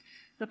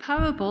The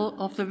parable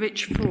of the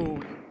rich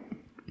fool.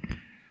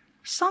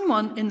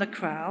 Someone in the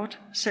crowd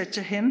said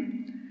to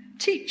him,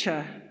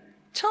 "Teacher,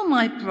 tell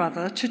my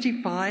brother to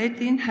divide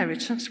the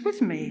inheritance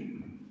with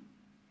me."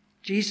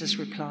 Jesus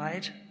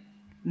replied,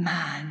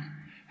 "Man,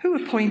 who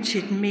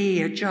appointed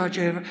me a judge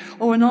over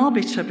or an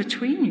arbiter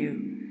between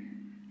you?"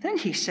 Then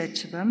he said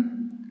to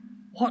them,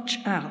 "Watch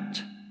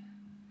out.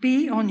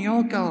 Be on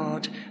your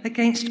guard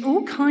against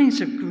all kinds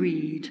of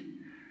greed.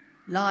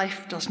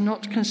 Life does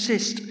not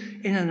consist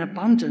in an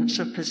abundance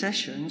of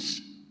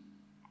possessions."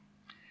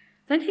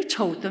 Then he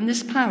told them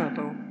this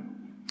parable.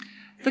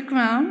 The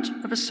ground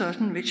of a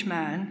certain rich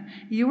man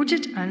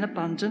yielded an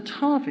abundant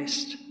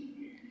harvest.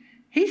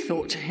 He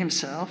thought to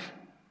himself,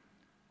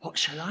 "What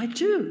shall I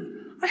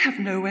do? I have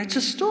nowhere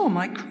to store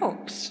my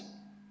crops."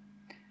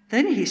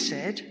 Then he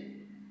said,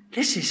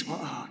 "This is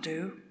what I'll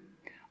do.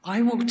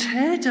 I will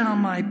tear down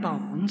my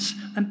barns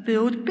and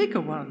build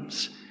bigger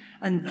ones,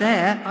 and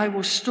there I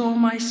will store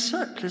my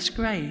surplus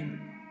grain.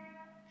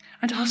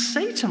 And I'll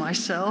say to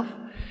myself,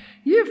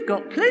 'You've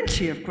got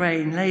plenty of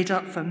grain laid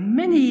up for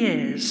many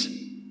years.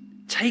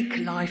 Take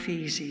life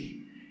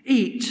easy.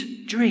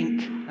 Eat,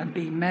 drink, and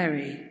be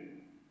merry.'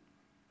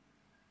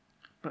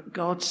 But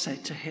God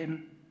said to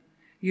him,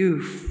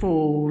 'You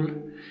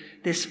fool,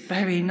 this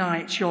very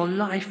night your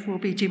life will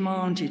be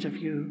demanded of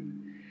you.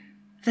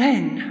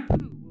 Then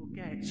who will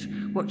get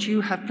what you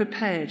have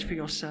prepared for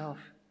yourself?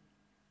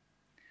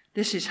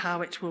 This is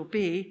how it will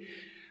be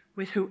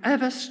with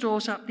whoever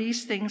stores up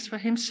these things for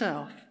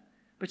himself,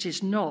 but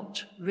is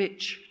not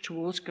rich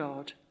towards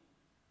God.'"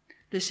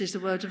 This is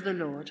the word of the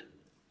Lord.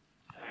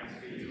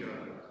 Thanks be to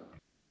God.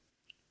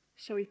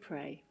 Shall we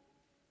pray?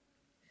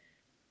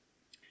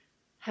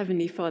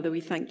 Heavenly Father,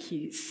 we thank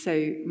you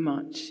so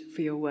much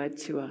for your word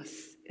to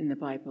us in the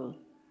Bible.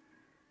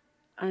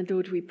 And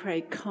Lord, we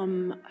pray,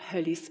 come,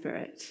 Holy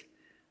Spirit,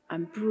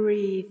 and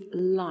breathe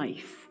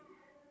life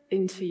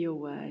into your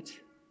word.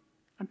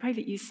 And pray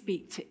that you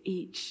speak to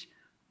each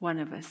one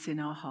of us in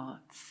our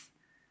hearts.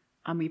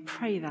 And we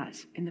pray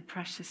that in the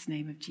precious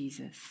name of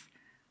Jesus.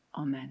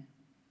 Amen.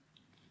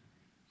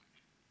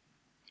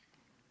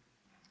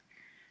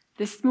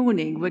 This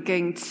morning, we're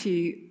going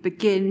to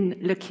begin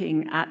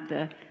looking at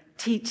the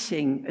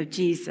teaching of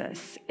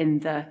Jesus in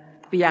the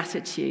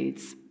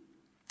Beatitudes.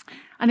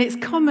 And it's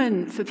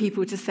common for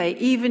people to say,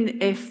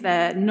 even if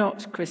they're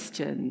not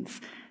Christians,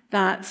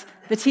 that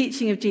the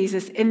teaching of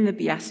Jesus in the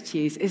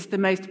Beatitudes is the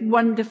most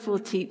wonderful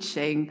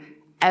teaching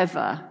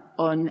ever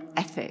on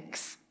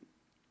ethics.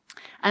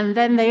 And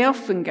then they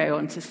often go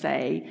on to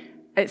say,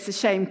 it's a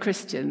shame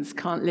Christians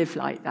can't live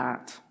like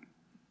that.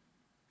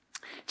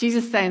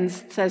 Jesus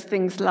says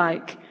things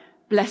like,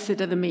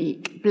 "Blessed are the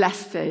meek,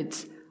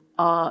 blessed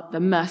are the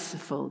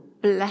merciful,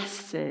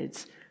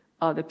 blessed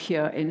are the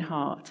pure in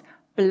heart,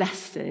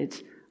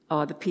 blessed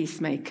are the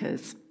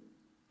peacemakers."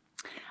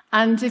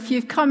 And if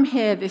you've come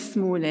here this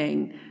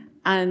morning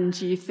and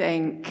you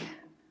think,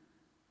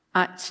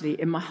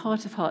 actually, in my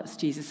heart of hearts,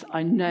 Jesus,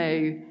 I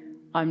know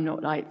I'm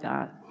not like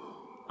that.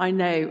 I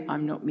know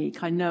I'm not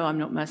meek. I know I'm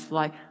not merciful.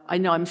 I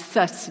know I'm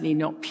certainly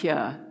not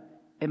pure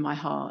in my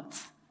heart.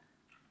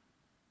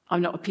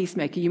 I'm not a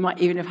peacemaker. You might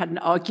even have had an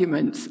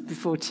argument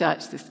before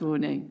church this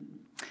morning.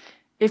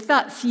 If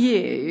that's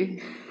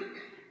you,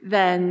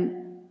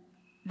 then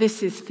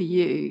this is for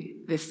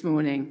you this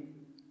morning.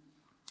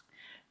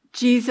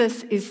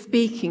 Jesus is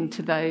speaking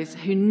to those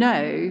who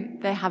know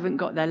they haven't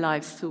got their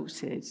lives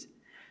sorted.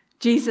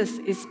 Jesus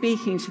is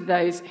speaking to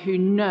those who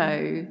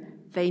know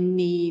they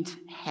need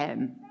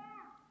him.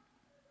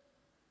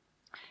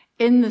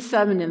 In the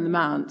Sermon on the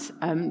Mount,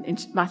 in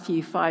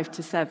Matthew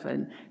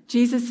 5-7,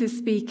 Jesus is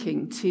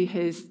speaking to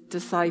his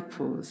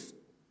disciples.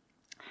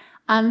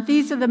 And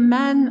these are the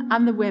men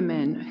and the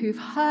women who've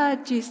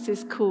heard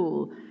Jesus'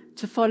 call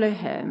to follow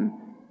him,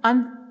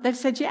 and they've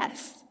said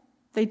yes,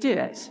 they do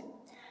it.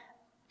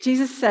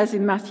 Jesus says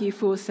in Matthew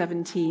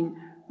 4:17,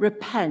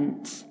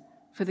 "Repent,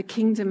 for the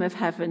kingdom of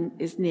heaven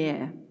is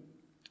near."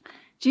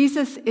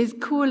 Jesus is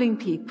calling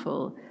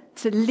people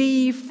to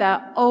leave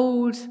their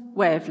old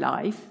way of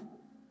life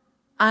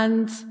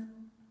and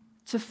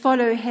to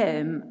follow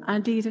him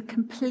and lead a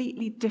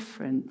completely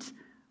different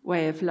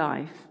way of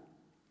life.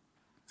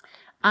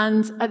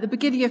 And at the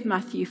beginning of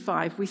Matthew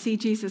 5, we see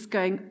Jesus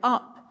going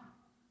up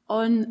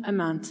on a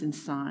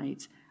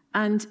mountainside,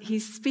 and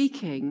he's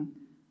speaking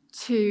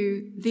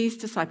to these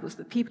disciples,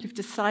 the people who've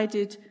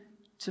decided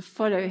to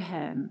follow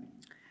him.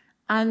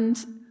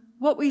 And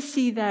what we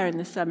see there in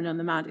the Sermon on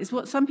the Mount is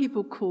what some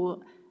people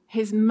call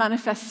his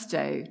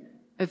manifesto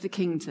of the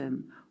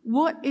kingdom.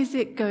 What is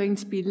it going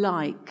to be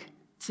like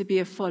to be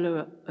a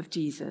follower of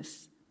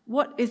Jesus?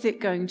 What is it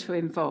going to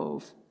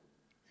involve?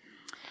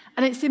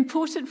 And it's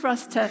important for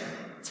us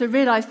to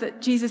realize that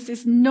Jesus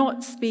is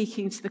not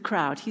speaking to the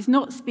crowd. He's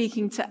not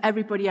speaking to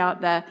everybody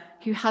out there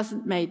who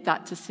hasn't made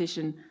that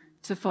decision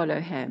to follow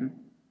him.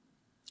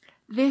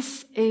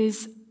 This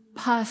is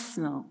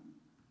personal.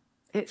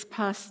 It's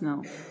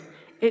personal.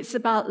 It's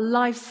about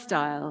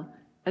lifestyle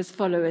as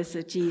followers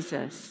of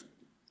Jesus.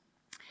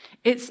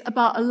 It's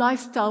about a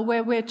lifestyle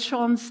where we're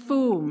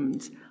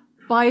transformed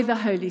by the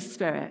Holy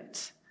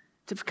Spirit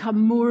to become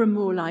more and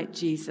more like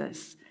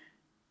Jesus.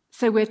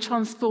 So we're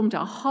transformed,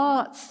 our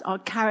hearts, our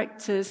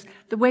characters,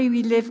 the way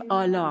we live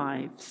our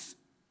lives.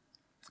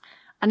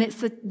 And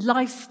it's a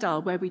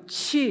lifestyle where we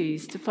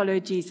choose to follow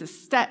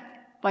Jesus step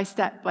by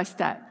step by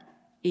step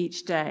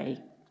each day.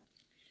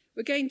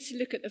 We're going to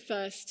look at the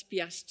first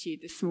beatitude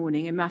this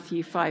morning in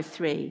Matthew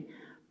 5:3.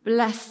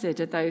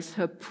 Blessed are those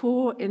who are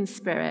poor in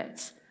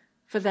spirit,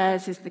 for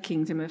theirs is the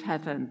kingdom of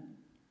heaven.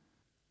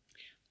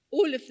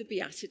 All of the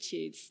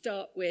beatitudes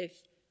start with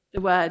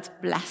the word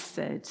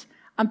blessed.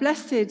 And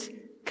blessed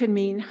can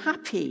mean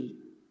happy.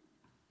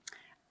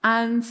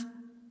 And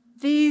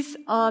these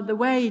are the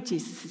way,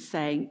 Jesus is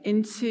saying,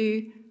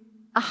 into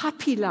a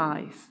happy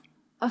life,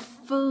 a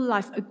full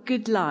life, a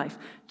good life.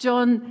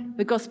 John,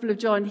 the Gospel of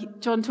John,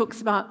 John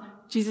talks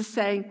about Jesus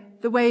saying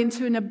the way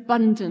into an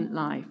abundant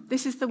life.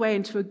 This is the way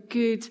into a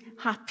good,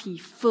 happy,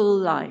 full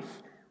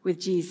life with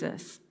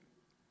Jesus.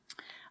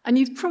 And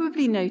you've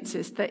probably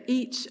noticed that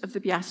each of the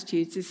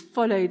Beatitudes is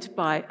followed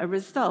by a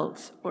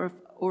result or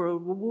a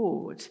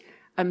reward.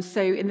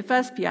 So in the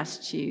first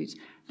Beatitude,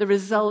 the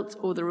result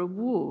or the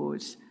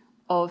reward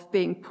of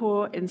being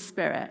poor in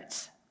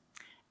spirit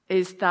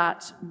is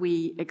that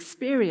we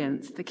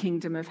experience the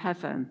kingdom of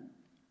heaven.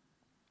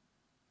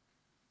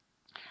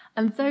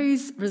 And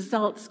those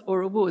results or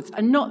rewards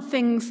are not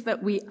things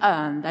that we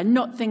earn. They're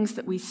not things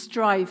that we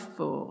strive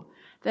for.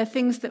 They're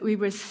things that we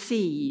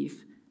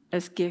receive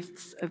as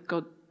gifts of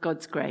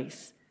God's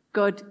grace.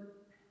 God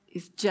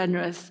is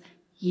generous.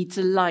 He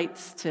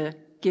delights to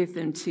give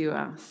them to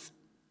us.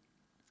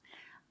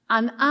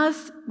 And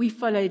as we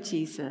follow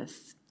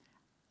Jesus,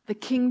 the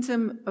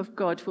kingdom of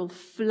God will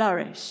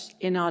flourish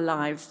in our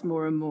lives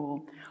more and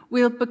more.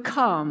 We'll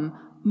become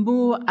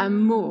more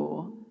and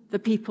more the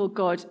people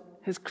God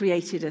has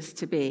created us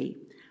to be.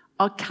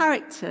 Our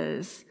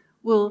characters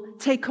will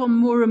take on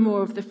more and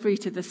more of the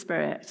fruit of the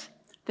Spirit,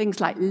 things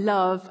like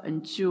love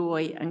and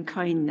joy and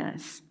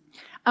kindness.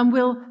 And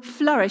we'll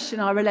flourish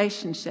in our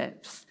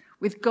relationships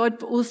with God,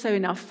 but also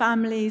in our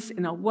families,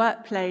 in our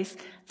workplace.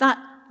 That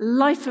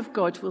life of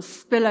God will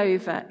spill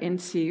over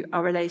into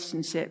our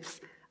relationships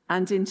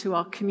and into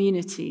our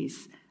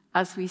communities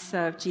as we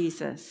serve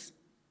Jesus.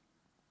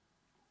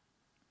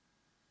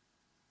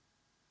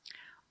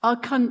 Our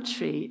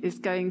country is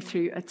going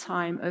through a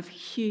time of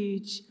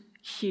huge,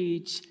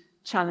 huge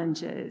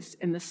challenges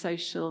in the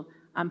social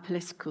and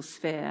political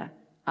sphere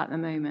at the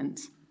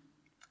moment.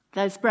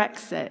 There's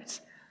Brexit,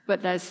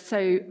 but there's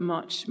so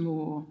much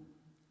more.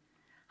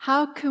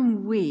 How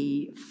can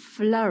we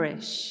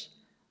flourish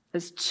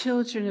as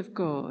children of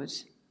God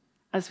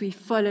as we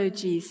follow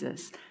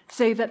Jesus,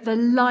 so that the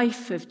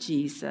life of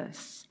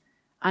Jesus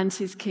and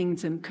his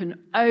kingdom can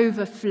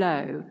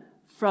overflow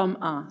from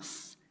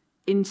us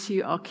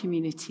into our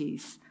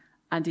communities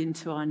and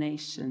into our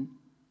nation?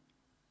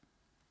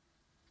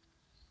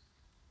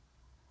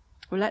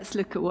 Well, let's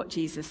look at what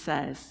Jesus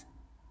says.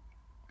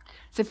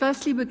 So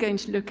firstly, we're going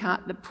to look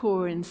at the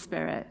poor in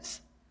spirit.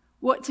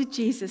 What did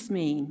Jesus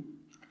mean?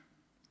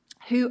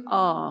 Who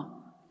are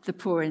the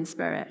poor in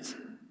spirit?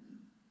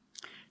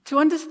 To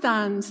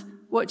understand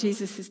what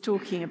Jesus is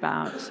talking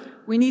about,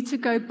 we need to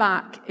go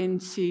back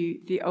into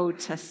the Old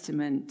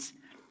Testament.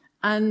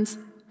 And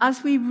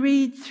as we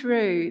read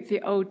through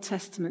the Old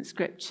Testament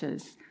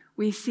scriptures,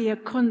 we see a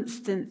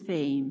constant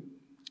theme.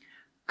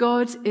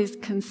 God is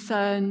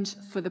concerned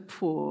for the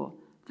poor,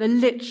 the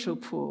literal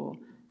poor,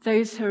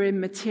 those who are in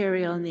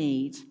material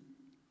need.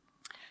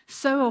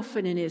 So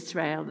often in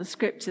Israel, the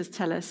scriptures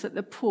tell us that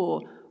the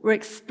poor were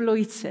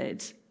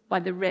exploited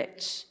by the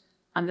rich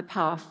and the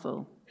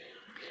powerful.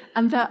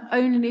 And their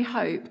only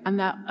hope and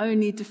their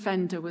only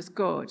defender was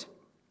God.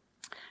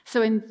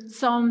 So in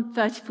Psalm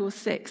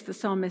 34:6, the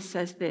psalmist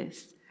says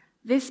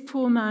this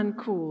poor man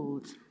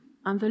called,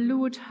 and the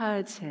Lord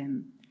heard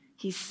him.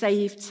 He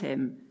saved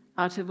him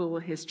out of all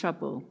his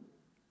trouble.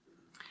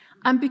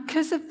 And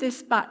because of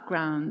this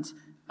background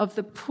of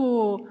the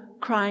poor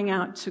crying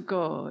out to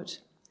God,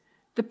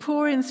 the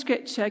poor in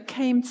Scripture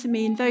came to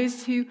mean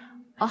those who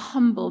are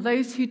humble,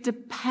 those who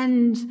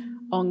depend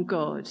on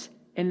God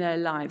in their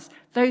lives,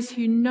 those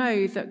who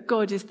know that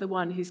God is the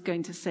one who's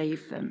going to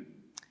save them.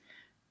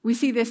 We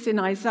see this in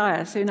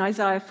Isaiah. So in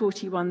Isaiah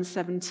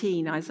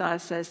 41:17, Isaiah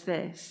says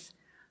this: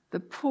 the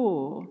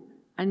poor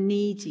and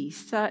needy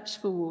search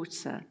for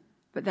water,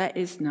 but there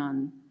is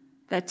none.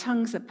 Their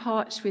tongues are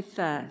parched with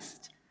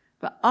thirst.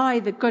 But I,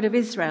 the God of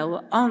Israel,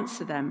 will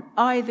answer them.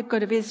 I, the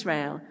God of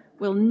Israel,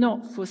 will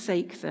not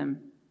forsake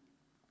them.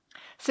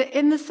 So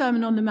in the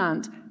Sermon on the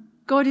Mount,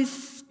 God is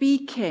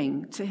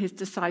speaking to his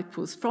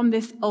disciples from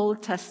this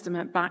Old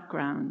Testament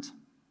background.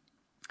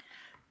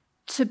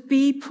 To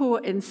be poor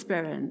in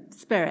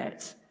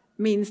spirit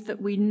means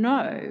that we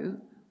know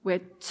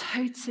we're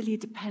totally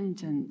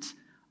dependent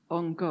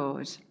on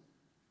God.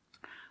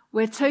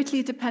 We're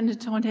totally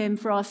dependent on him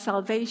for our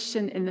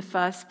salvation in the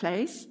first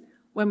place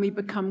when we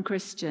become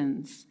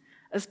Christians.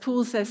 As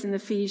Paul says in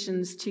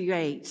Ephesians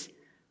 2:8,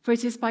 for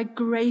it is by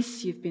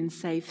grace you've been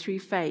saved through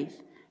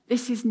faith.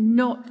 This is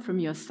not from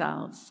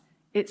yourselves.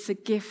 It's a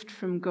gift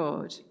from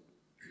God.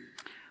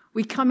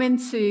 We come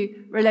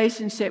into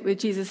relationship with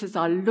Jesus as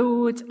our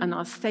Lord and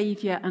our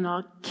Saviour and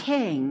our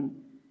King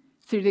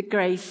through the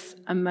grace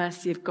and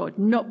mercy of God,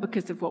 not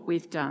because of what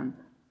we've done.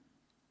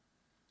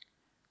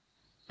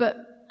 But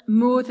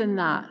more than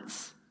that,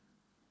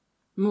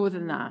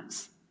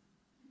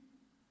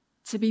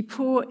 to be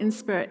poor in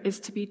spirit is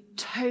to be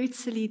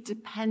totally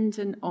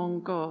dependent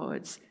on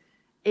God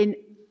in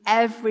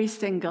every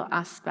single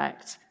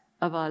aspect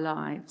of our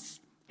lives.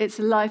 It's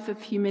a life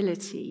of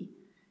humility.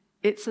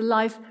 It's a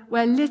life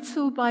where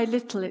little by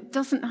little, it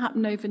doesn't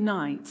happen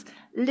overnight,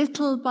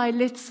 little by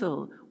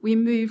little, we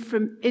move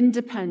from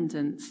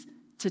independence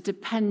to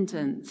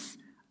dependence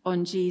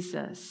on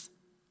Jesus.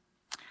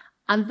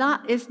 And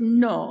that is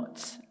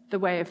not the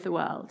way of the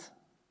world.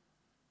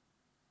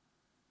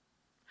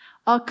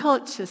 Our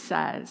culture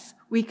says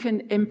we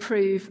can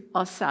improve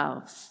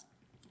ourselves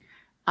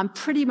and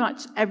pretty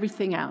much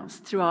everything else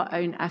through our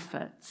own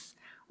efforts,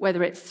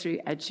 whether it's through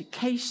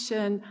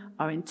education,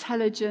 our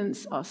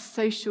intelligence, our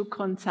social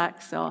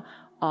contacts,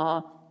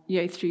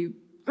 through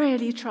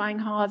really trying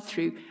hard,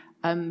 through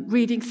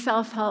reading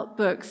self-help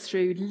books,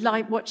 through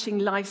watching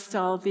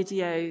lifestyle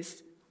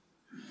videos.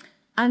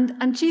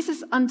 And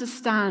Jesus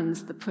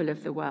understands the pull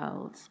of the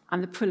world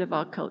and the pull of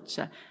our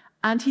culture.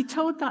 And he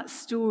told that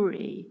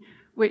story,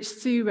 which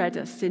Sue read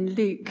us in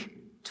Luke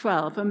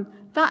 12. And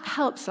that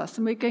helps us,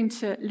 and we're going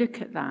to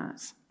look at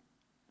that.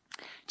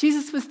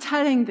 Jesus was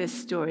telling this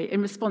story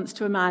in response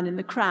to a man in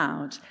the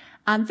crowd.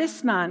 And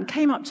this man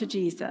came up to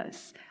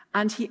Jesus,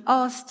 and he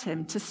asked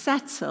him to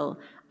settle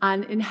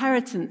an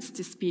inheritance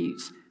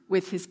dispute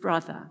with his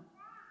brother.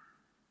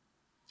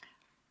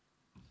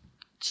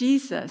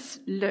 Jesus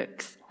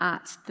looks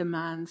at the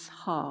man's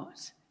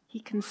heart. He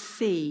can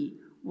see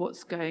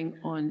what's going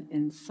on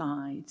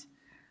inside.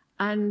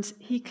 And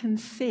he can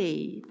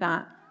see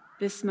that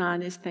this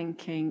man is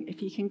thinking, if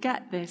he can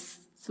get this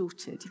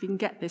sorted, if he can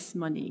get this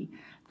money,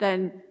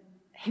 then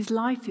his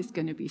life is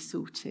going to be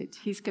sorted.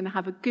 He's going to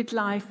have a good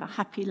life, a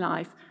happy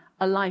life,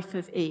 a life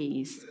of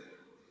ease.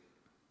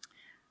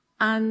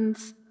 And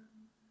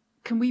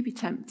can we be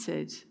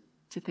tempted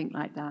to think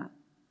like that?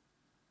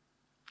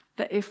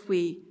 That if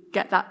we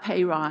get that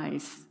pay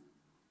rise,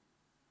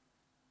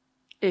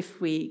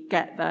 if we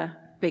get the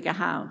bigger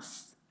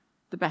house,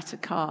 the better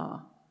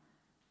car,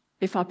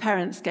 if our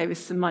parents gave us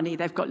some money,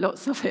 they've got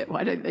lots of it,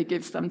 why don't they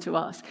give some to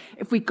us?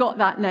 If we got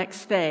that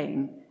next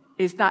thing,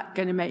 is that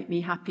going to make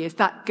me happy? Is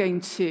that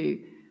going to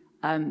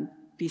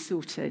be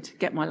sorted,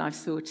 get my life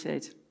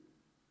sorted?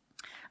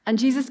 And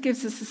Jesus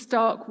gives us a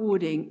stark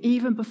warning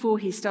even before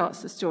he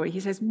starts the story. He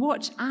says,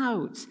 watch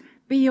out,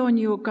 be on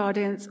your guard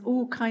against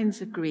all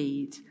kinds of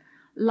greed.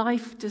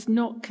 Life does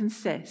not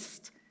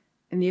consist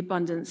in the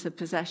abundance of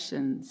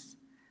possessions.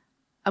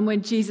 And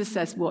when Jesus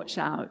says, watch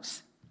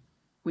out,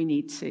 we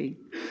need to.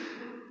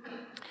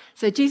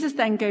 So Jesus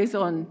then goes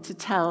on to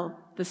tell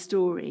the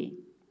story.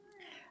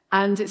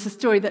 And it's a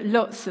story that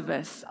lots of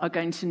us are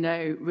going to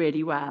know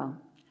really well.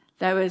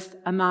 There was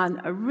a man,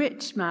 a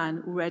rich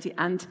man already,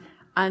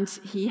 and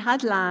he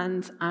had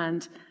land,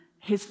 and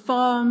his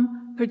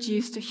farm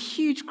produced a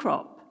huge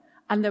crop.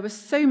 And there was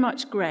so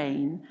much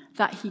grain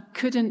that he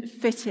couldn't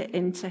fit it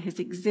into his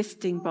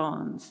existing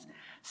barns.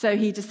 So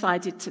he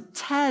decided to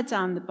tear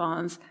down the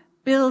barns,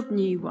 build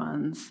new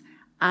ones,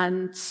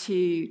 and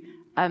to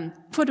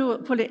put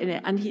it in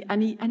it.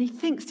 And he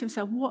thinks to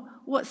himself,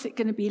 what's it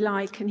going to be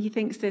like? And he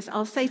thinks this,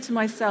 I'll say to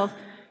myself,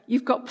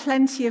 you've got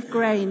plenty of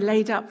grain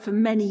laid up for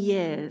many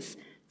years.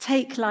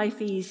 Take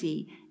life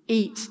easy,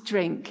 eat,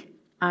 drink,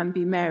 and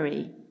be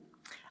merry.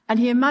 And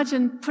he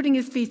imagined putting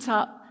his feet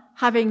up,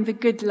 having the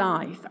good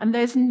life. And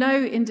there's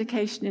no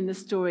indication in the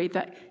story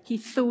that he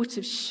thought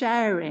of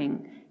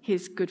sharing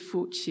his good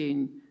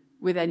fortune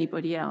with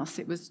anybody else.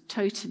 It was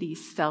totally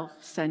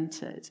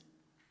self-centered.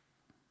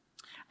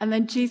 And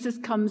then Jesus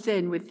comes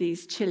in with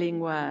these chilling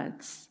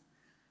words.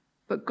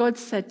 But God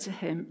said to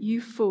him,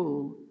 you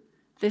fool,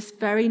 this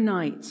very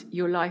night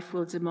your life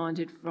will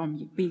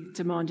be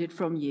demanded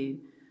from you.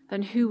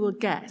 Then who will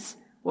get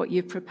what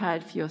you've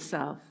prepared for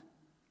yourself?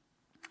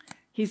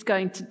 He's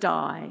going to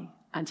die,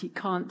 and he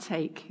can't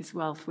take his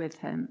wealth with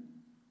him.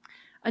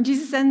 And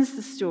Jesus ends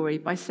the story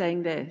by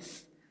saying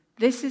this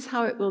is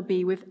how it will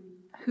be with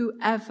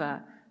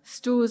whoever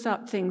stores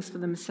up things for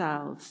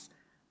themselves,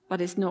 but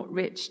is not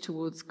rich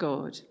towards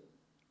God.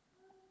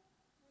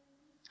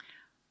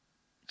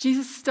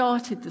 Jesus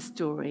started the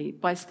story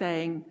by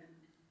saying,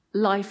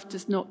 life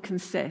does not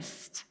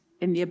consist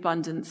in the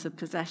abundance of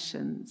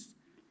possessions.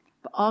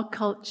 But our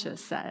culture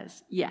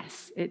says,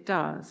 yes, it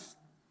does.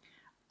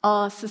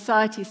 Our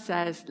society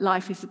says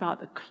life is about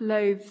the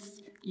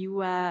clothes you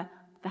wear,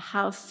 the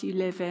house you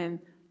live in,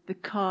 the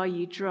car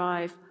you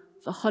drive,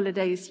 the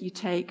holidays you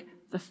take,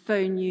 the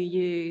phone you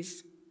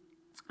use.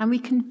 And we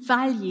can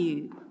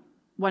value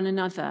one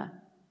another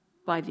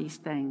by these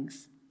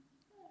things.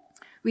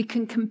 We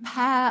can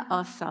compare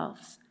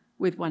ourselves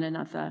with one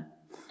another.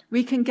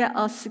 We can get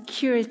our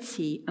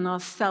security and our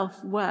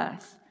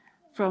self-worth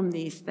from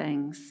these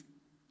things.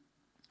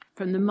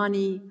 From the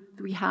money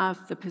that we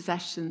have, the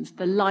possessions,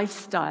 the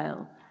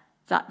lifestyle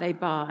that they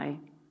buy.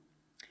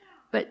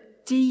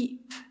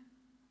 deep,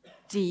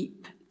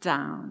 deep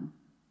down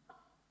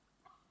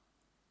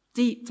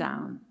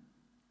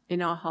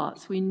in our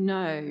hearts, we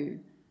know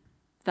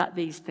that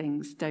these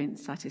things don't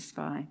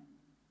satisfy.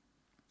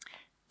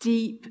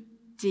 Deep,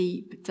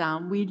 deep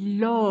down, we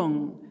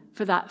long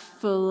for that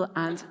full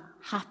and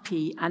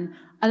happy and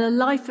a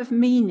life of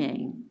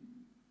meaning.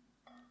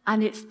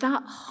 And it's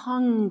that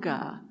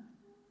hunger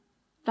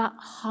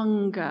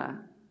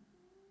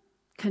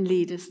can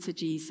lead us to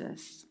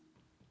Jesus.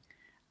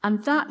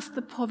 And that's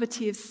the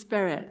poverty of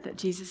spirit that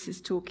Jesus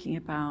is talking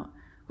about,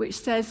 which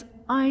says,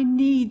 I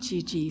need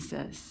you,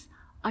 Jesus.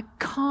 I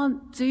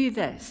can't do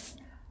this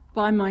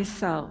by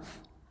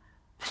myself.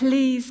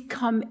 Please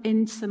come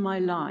into my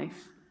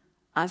life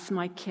as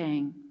my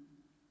King.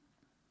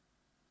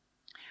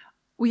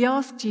 We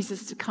ask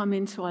Jesus to come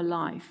into our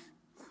life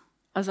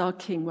as our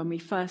King when we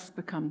first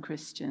become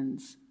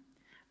Christians.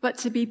 But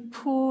to be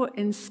poor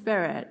in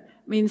spirit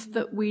means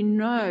that we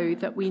know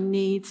that we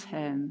need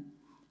him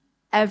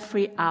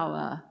every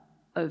hour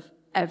of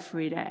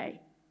every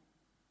day.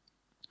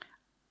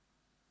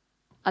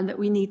 And that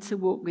we need to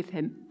walk with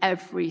him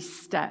every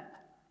step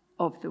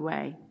of the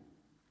way.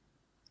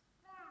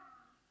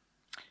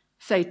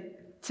 So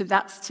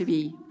that's to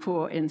be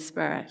poor in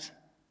spirit.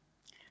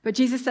 But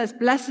Jesus says,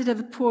 blessed are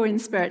the poor in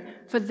spirit,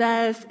 for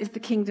theirs is the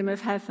kingdom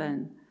of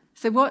heaven.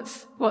 So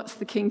what's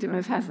the kingdom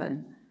of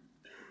heaven?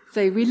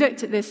 So we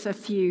looked at this a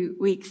few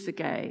weeks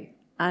ago,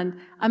 and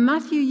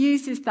Matthew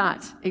uses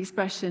that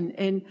expression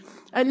in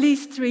at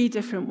least 3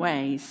 different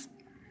ways.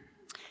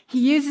 He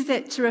uses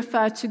it to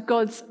refer to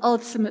God's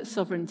ultimate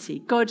sovereignty.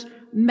 God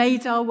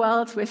made our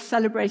world. We're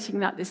celebrating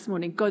that this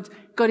morning. God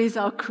is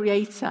our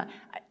creator.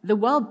 The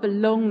world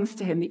belongs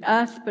to him. The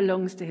earth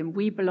belongs to him.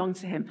 We belong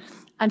to him.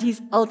 And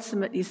he's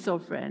ultimately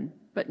sovereign,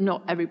 but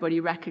not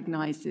everybody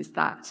recognizes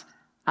that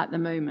at the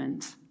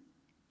moment.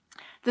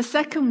 The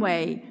second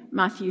way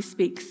Matthew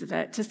speaks of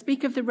it, to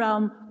speak of the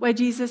realm where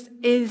Jesus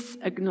is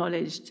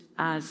acknowledged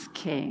as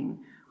king.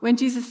 When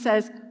Jesus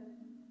says,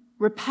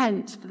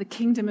 repent, for the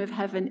kingdom of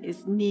heaven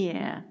is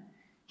near.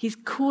 He's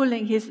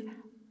calling his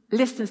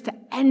listeners to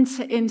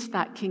enter into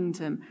that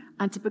kingdom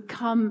and to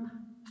become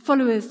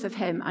followers of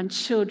him and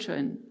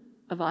children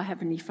of our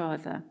Heavenly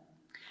Father.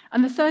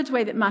 And the third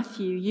way that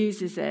Matthew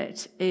uses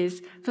it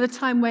is for the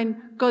time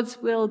when God's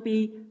will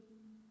be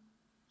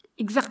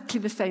exactly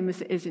the same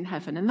as it is in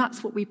heaven. And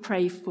that's what we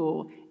pray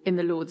for in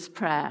the Lord's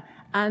Prayer.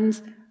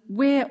 And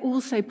we're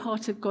also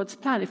part of God's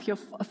plan. If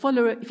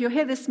you're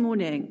here this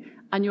morning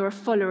and you're a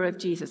follower of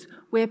Jesus,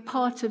 we're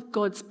part of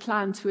God's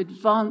plan to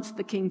advance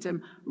the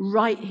kingdom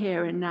right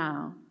here and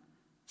now,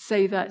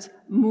 so that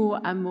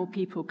more and more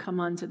people come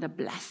under the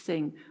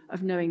blessing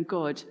of knowing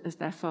God as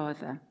their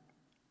Father.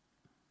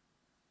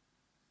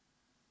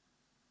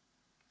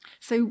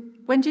 So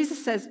when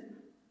Jesus says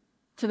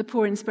to the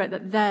poor in spirit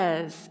that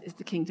theirs is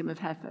the kingdom of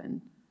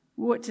heaven,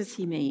 what does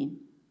he mean?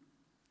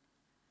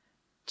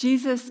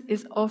 Jesus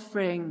is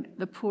offering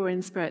the poor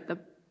in spirit the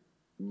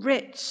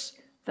rich,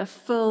 the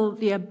full,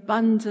 the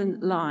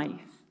abundant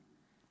life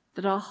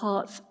that our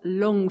hearts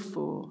long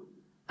for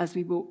as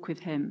we walk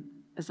with him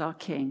as our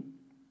King.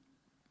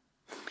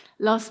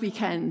 Last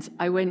weekend,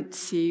 I went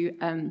to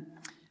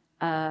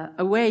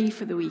away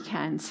for the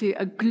weekend to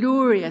a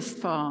glorious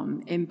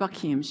farm in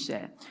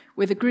Buckinghamshire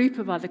with a group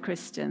of other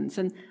Christians.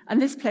 And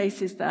this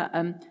place is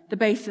the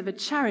base of a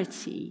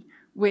charity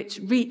which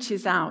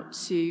reaches out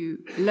to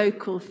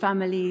local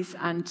families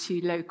and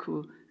to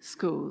local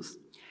schools.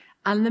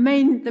 And the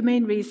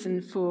main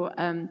reason for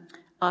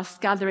us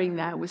gathering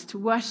there was to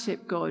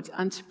worship God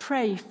and to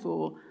pray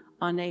for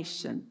our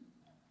nation.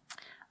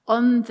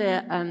 On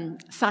the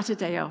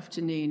Saturday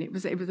afternoon, it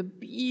was a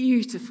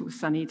beautiful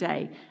sunny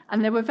day,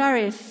 and there were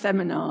various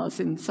seminars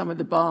in some of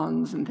the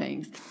barns and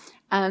things.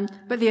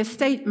 But the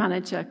estate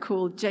manager,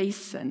 called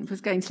Jason,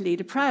 was going to lead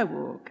a prayer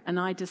walk, and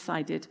I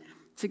decided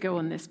to go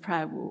on this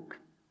prayer walk.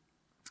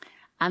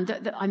 And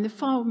the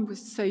farm was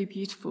so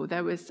beautiful.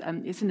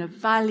 It's in a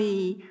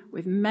valley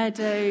with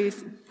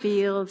meadows,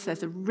 fields.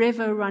 There's a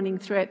river running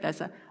through it.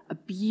 There's a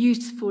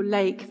beautiful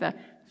lake. The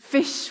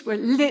fish were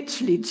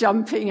literally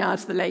jumping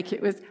out of the lake.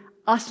 It was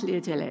utterly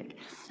idyllic.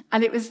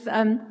 And it was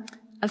a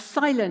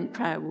silent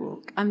prayer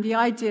walk. And the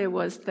idea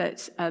was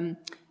that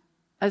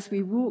as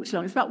we walked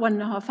along, it's about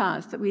 1.5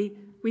 hours, that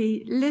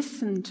we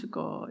listened to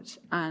God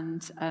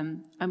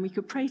and we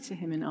could pray to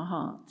him in our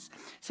hearts.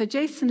 So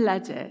Jason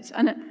led it.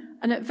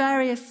 And at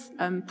various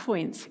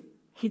points,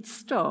 he'd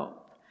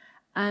stop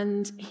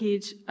and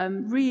he'd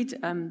read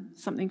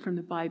something from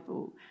the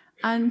Bible.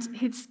 And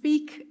he'd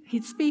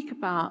speak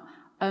about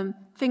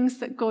things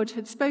that God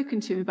had spoken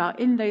to him about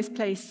in those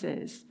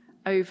places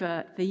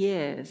over the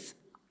years.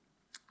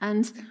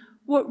 And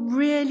what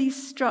really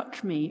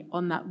struck me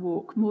on that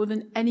walk more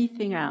than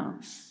anything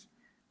else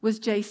was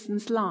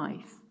Jason's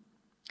life.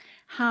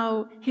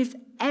 How his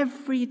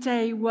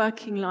everyday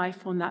working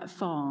life on that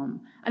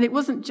farm, and it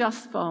wasn't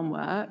just farm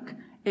work,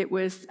 it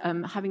was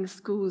having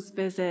schools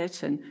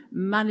visit and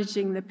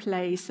managing the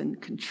place and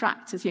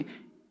contractors,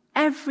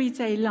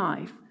 everyday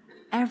life.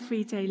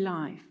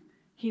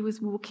 he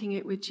was walking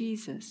it with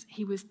Jesus.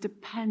 He was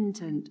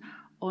dependent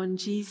on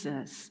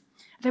Jesus.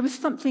 There was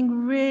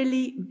something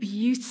really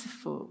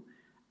beautiful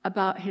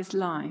about his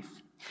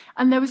life.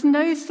 And there was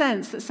no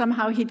sense that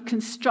somehow he'd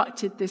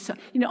constructed this.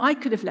 I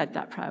could have led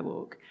that prayer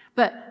walk,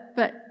 but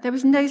there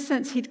was no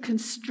sense he'd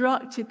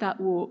constructed that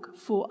walk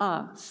for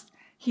us.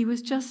 He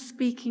was just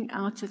speaking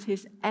out of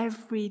his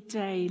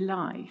everyday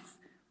life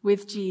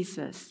with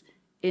Jesus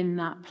in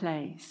that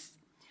place.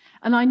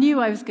 And I knew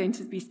I was going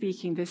to be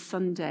speaking this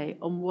Sunday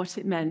on what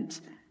it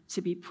meant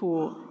to be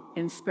poor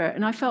in spirit.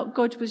 And I felt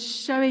God was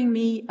showing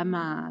me a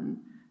man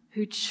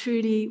who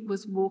truly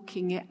was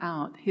walking it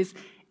out.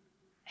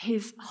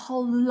 His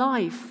whole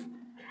life,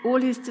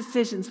 all his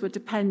decisions were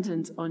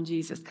dependent on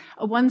Jesus.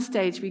 At one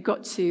stage, we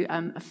got to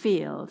a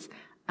field,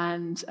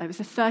 and it was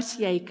a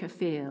 30-acre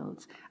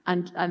field.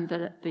 And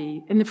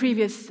in the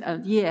previous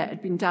year, it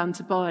had been down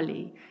to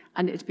barley,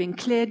 and it had been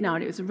cleared now,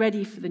 and it was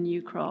ready for the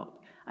new crop.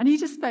 And he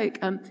just spoke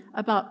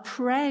about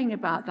praying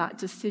about that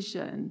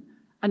decision.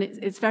 And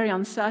it's very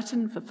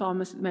uncertain for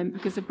farmers at the moment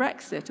because of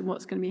Brexit and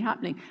what's going to be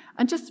happening.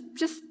 And just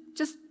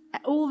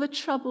all the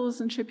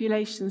troubles and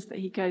tribulations that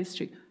he goes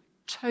through,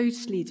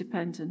 totally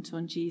dependent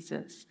on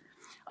Jesus.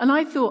 And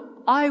I thought,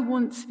 I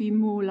want to be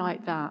more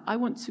like that. I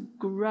want to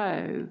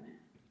grow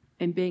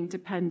in being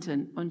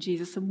dependent on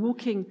Jesus and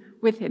walking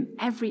with him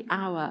every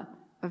hour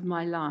of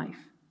my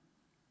life.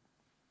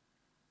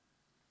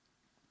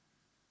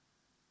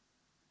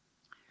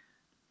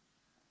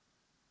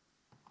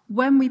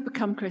 When we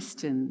become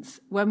Christians,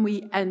 when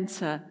we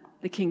enter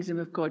the kingdom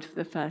of God for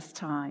the first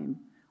time,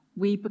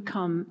 we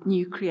become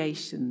new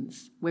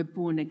creations. We're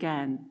born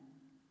again.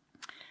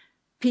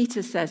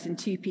 Peter says in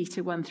 2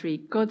 Peter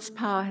 1:3, God's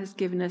power has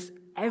given us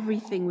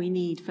everything we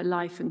need for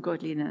life and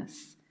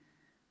godliness.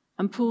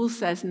 And Paul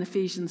says in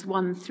Ephesians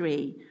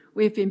 1:3,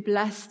 we have been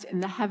blessed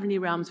in the heavenly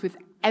realms with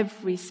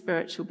every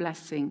spiritual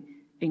blessing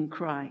in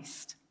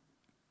Christ.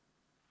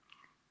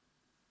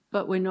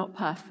 But we're not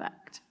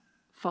perfect.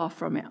 Far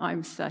from it.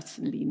 I'm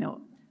certainly not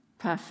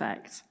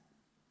perfect.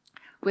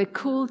 We're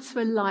called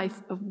to a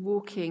life of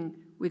walking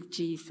with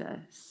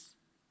Jesus.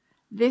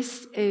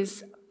 This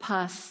is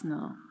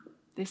personal.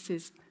 This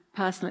is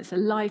personal. It's a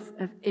life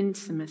of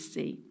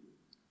intimacy.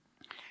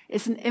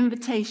 It's an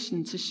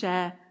invitation to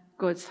share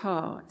God's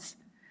heart.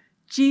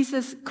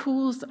 Jesus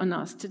calls on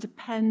us to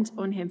depend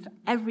on him for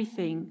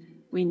everything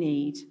we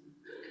need,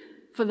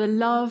 for the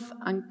love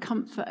and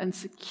comfort and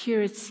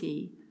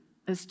security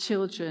as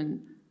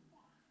children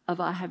of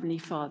our Heavenly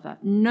Father.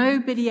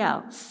 Nobody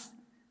else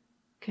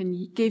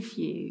can give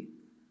you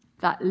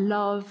that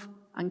love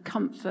and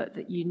comfort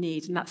that you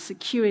need and that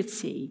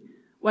security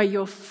where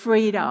you're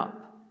freed up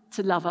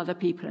to love other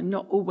people and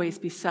not always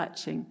be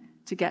searching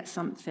to get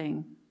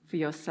something for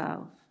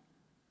yourself.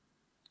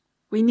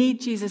 We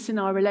need Jesus in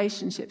our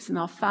relationships, in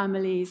our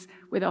families,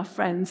 with our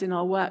friends, in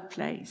our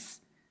workplace.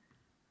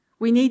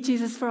 We need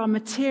Jesus for our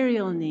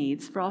material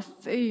needs, for our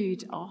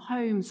food, our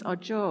homes, our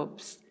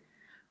jobs.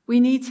 We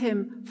need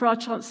him for our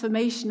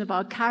transformation of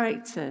our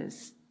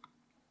characters.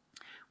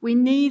 We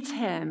need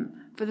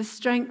him for the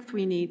strength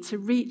we need to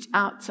reach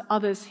out to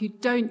others who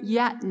don't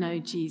yet know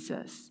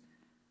Jesus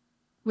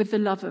with the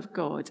love of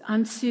God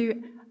and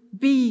to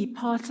be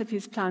part of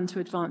his plan to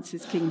advance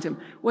his kingdom,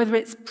 whether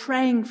it's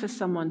praying for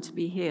someone to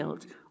be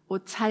healed or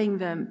telling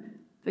them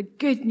the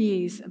good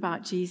news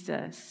about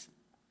Jesus.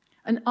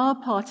 And our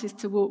part is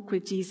to walk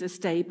with Jesus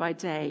day by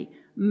day,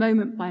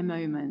 moment by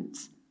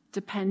moment,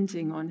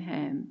 depending on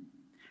him.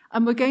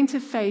 And we're going to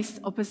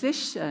face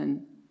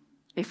opposition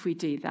if we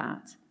do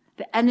that.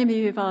 The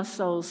enemy of our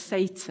souls,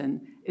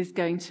 Satan, is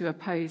going to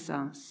oppose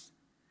us.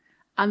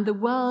 And the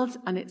world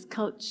and its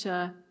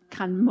culture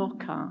can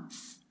mock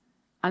us.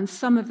 And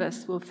some of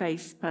us will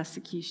face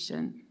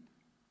persecution.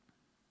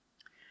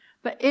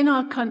 But in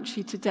our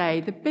country today,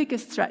 the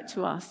biggest threat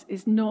to us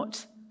is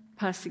not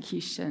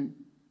persecution.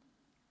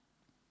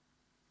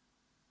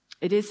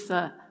 It is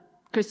for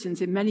Christians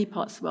in many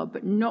parts of the world,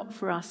 but not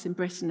for us in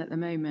Britain at the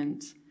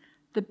moment.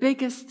 The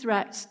biggest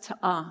threat to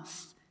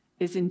us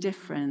is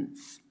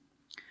indifference.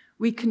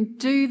 We can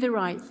do the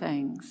right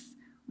things.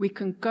 We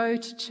can go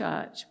to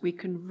church. We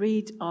can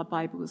read our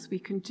Bibles. We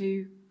can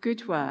do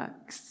good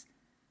works.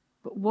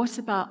 But what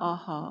about our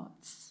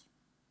hearts?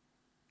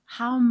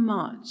 How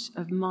much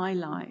of my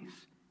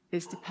life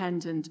is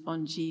dependent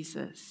on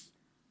Jesus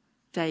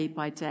day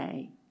by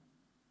day?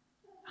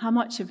 How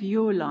much of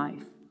your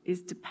life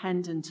is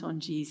dependent on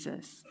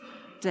Jesus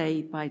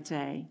day by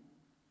day?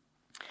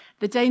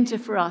 The danger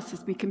for us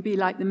is we can be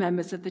like the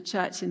members of the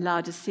church in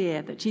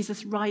Laodicea that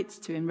Jesus writes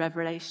to in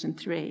Revelation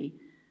 3.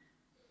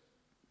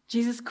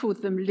 Jesus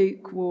called them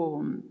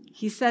lukewarm.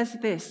 He says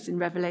this in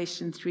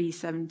Revelation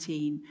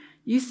 3:17.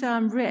 You say,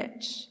 I'm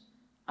rich,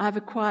 I have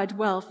acquired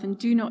wealth and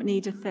do not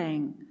need a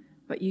thing,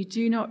 but you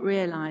do not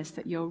realize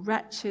that you're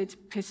wretched,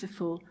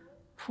 pitiful,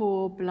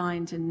 poor,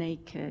 blind, and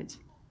naked.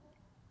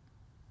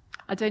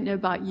 I don't know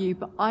about you,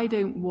 but I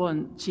don't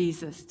want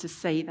Jesus to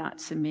say that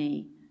to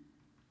me.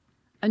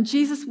 And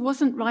Jesus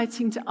wasn't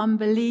writing to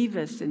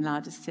unbelievers in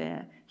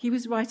Laodicea. He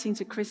was writing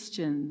to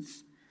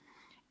Christians.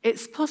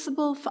 It's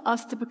possible for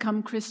us to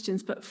become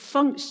Christians, but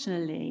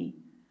functionally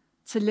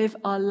to live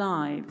our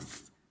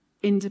lives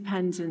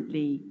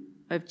independently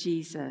of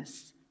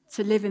Jesus,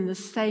 to live in the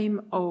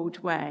same old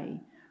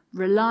way,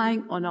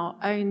 relying on our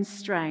own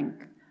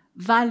strength,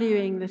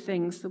 valuing the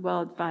things the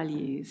world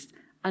values,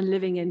 and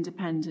living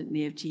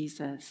independently of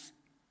Jesus.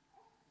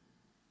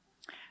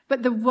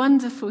 But the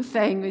wonderful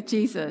thing with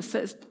Jesus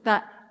is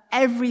that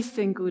every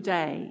single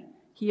day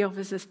he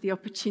offers us the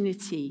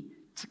opportunity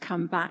to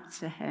come back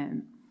to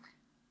him.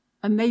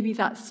 And maybe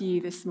that's you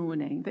this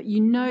morning, that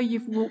you know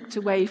you've walked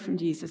away from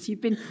Jesus.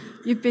 You've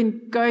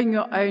been going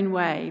your own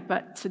way,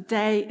 but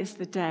today is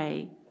the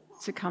day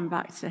to come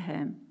back to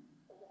him.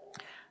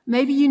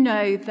 Maybe you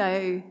know,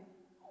 though,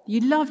 you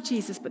love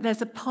Jesus, but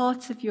there's a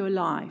part of your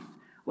life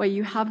where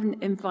you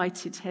haven't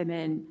invited him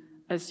in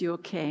as your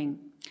king.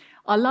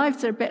 Our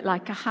lives are a bit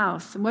like a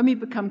house, and when we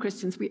become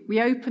Christians,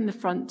 we open the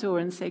front door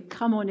and say,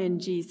 "Come on in,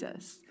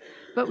 Jesus."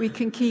 But we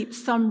can keep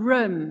some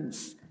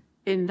rooms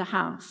in the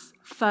house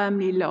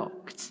firmly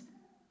locked,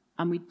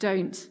 and we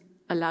don't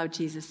allow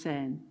Jesus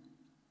in.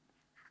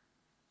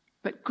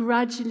 But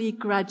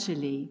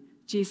gradually,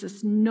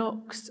 Jesus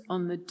knocks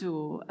on the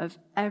door of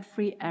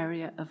every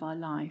area of our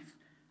life,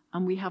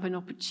 and we have an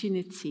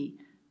opportunity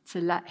to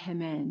let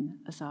him in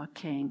as our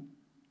king.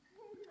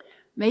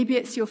 Maybe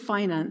it's your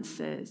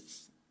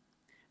finances.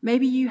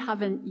 Maybe you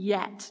haven't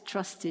yet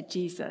trusted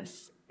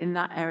Jesus in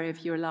that area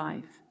of your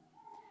life.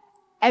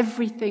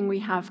 Everything we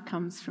have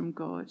comes from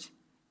God.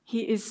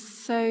 He is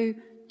so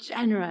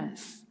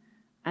generous,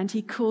 and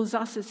he calls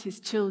us as his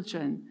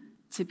children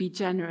to be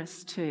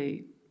generous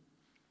too.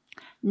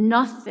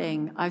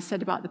 Nothing I've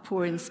said about the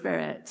poor in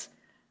spirit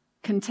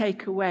can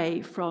take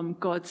away from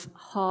God's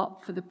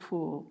heart for the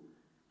poor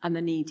and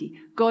the needy.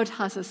 God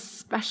has a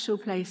special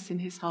place in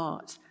his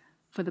heart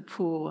for the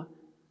poor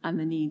and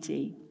the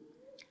needy.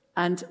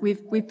 And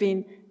we've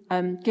been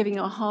giving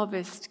our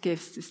harvest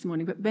gifts this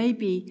morning, but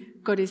maybe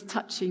God is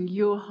touching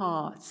your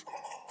heart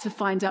to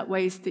find out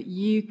ways that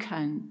you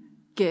can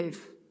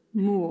give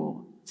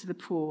more to the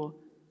poor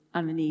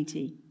and the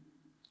needy.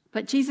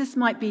 But Jesus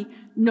might be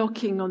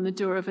knocking on the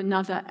door of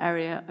another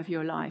area of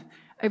your life.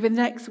 Over the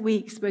next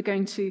weeks, we're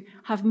going to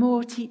have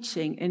more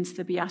teaching into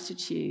the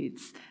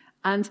Beatitudes.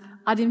 And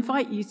I'd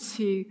invite you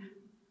to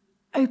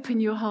open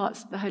your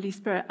hearts to the Holy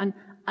Spirit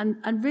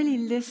and really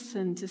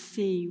listen to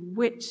see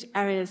which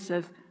areas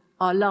of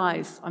our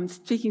lives, I'm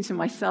speaking to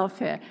myself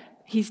here,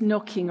 he's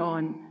knocking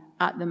on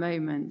at the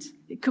moment.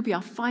 It could be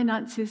our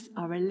finances,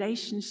 our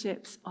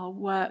relationships, our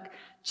work.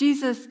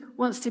 Jesus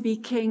wants to be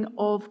king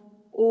of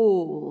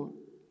all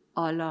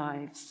our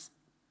lives.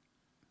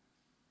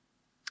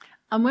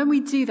 And when we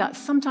do that,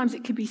 sometimes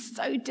it can be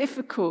so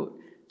difficult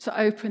to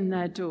open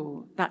that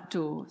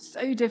door,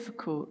 so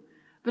difficult.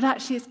 But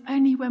actually, it's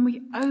only when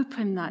we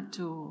open that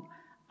door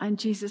and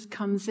Jesus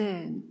comes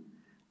in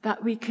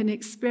that we can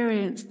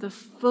experience the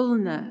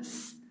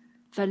fullness,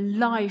 the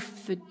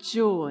life, the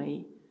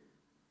joy,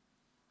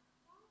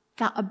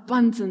 that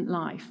abundant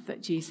life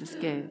that Jesus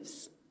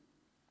gives.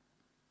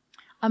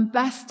 And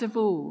best of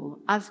all,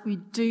 as we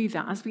do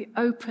that, as we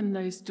open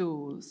those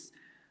doors,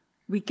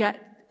 we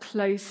get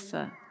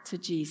closer to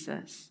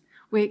Jesus.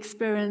 We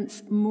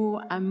experience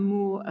more and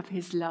more of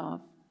his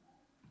love.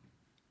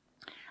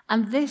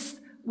 And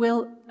this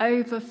will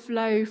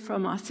overflow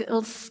from us.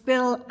 It'll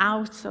spill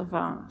out of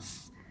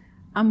us.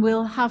 And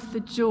we'll have the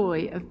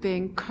joy of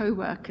being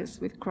co-workers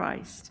with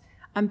Christ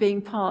and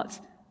being part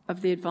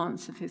of the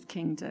advance of his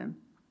kingdom.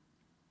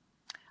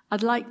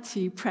 I'd like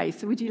to pray.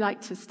 So would you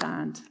like to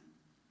stand?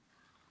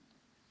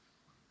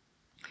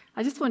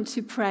 I just want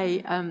to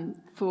pray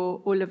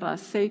for all of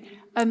us. So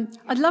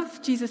I'd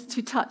love Jesus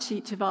to touch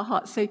each of our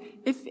hearts. So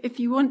if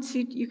you want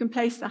to, you can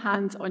place the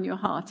hand on your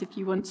heart. If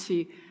you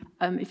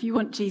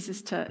want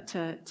Jesus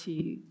to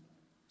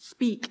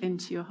speak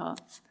into your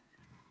heart.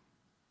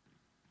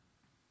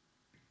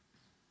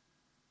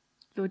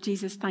 Lord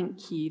Jesus,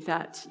 thank you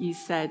that you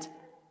said,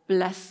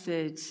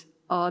 "Blessed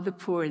are the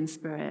poor in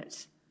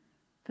spirit,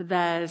 for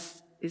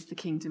theirs is the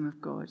kingdom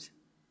of God."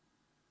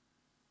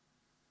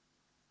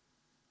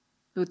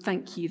 Lord,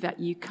 thank you that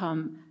you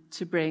come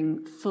to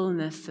bring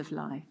fullness of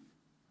life,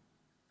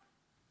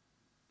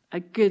 a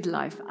good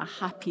life, a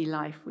happy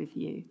life with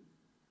you.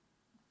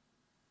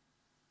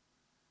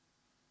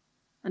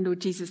 And Lord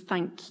Jesus,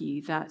 thank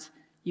you that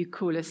you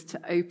call us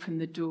to open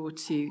the door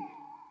to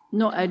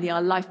not only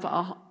our life,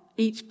 but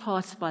each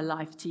part of our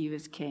life to you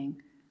as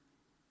King.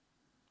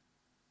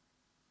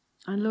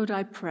 And Lord,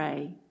 I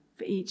pray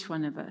for each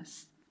one of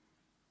us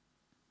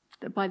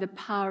that by the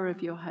power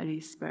of your Holy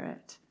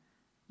Spirit,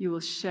 you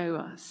will show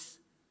us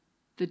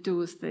the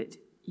doors that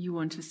you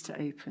want us to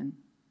open.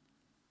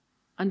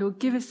 And Lord,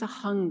 give us a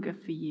hunger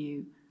for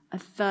you, a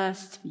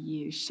thirst for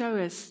you. Show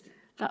us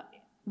that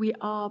we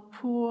are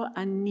poor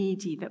and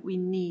needy, that we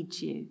need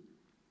you.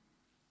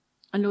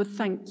 And Lord,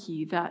 thank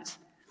you that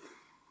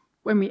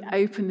when we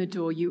open the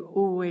door, you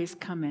always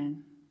come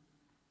in.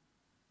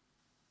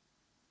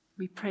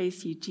 We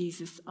praise you,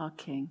 Jesus, our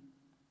King.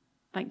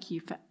 Thank you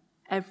for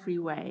every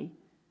way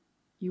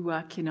you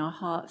work in our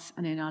hearts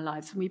and in our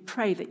lives. And we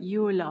pray that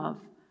your love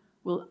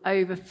will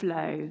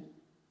overflow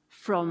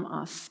from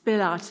us,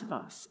 spill out of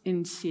us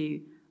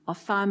into our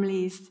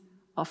families,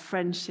 our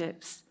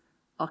friendships,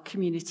 our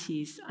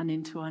communities, and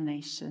into our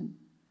nation.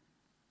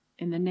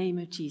 In the name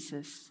of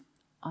Jesus,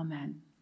 amen.